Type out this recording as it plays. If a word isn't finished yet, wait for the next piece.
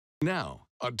Now,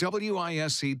 a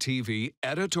WISC TV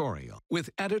editorial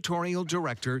with editorial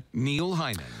director Neil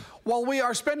Heineman. While we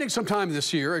are spending some time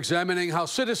this year examining how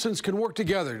citizens can work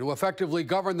together to effectively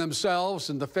govern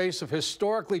themselves in the face of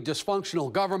historically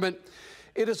dysfunctional government,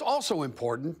 it is also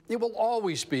important, it will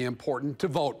always be important, to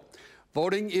vote.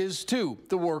 Voting is, too,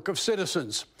 the work of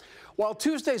citizens. While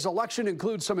Tuesday's election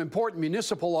includes some important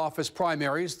municipal office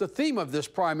primaries, the theme of this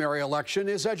primary election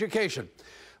is education.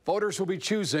 Voters will be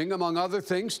choosing, among other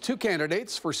things, 2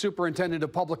 candidates for Superintendent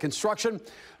of Public Instruction,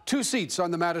 2 seats on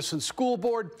the Madison School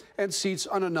Board, and seats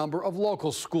on a number of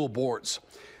local school boards.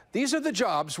 These are the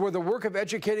jobs where the work of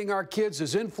educating our kids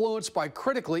is influenced by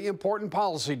critically important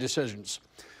policy decisions.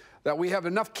 That we have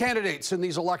enough candidates in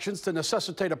these elections to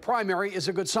necessitate a primary is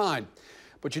a good sign.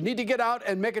 But you need to get out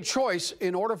and make a choice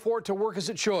in order for it to work as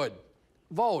it should.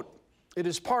 Vote. It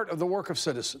is part of the work of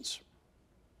citizens.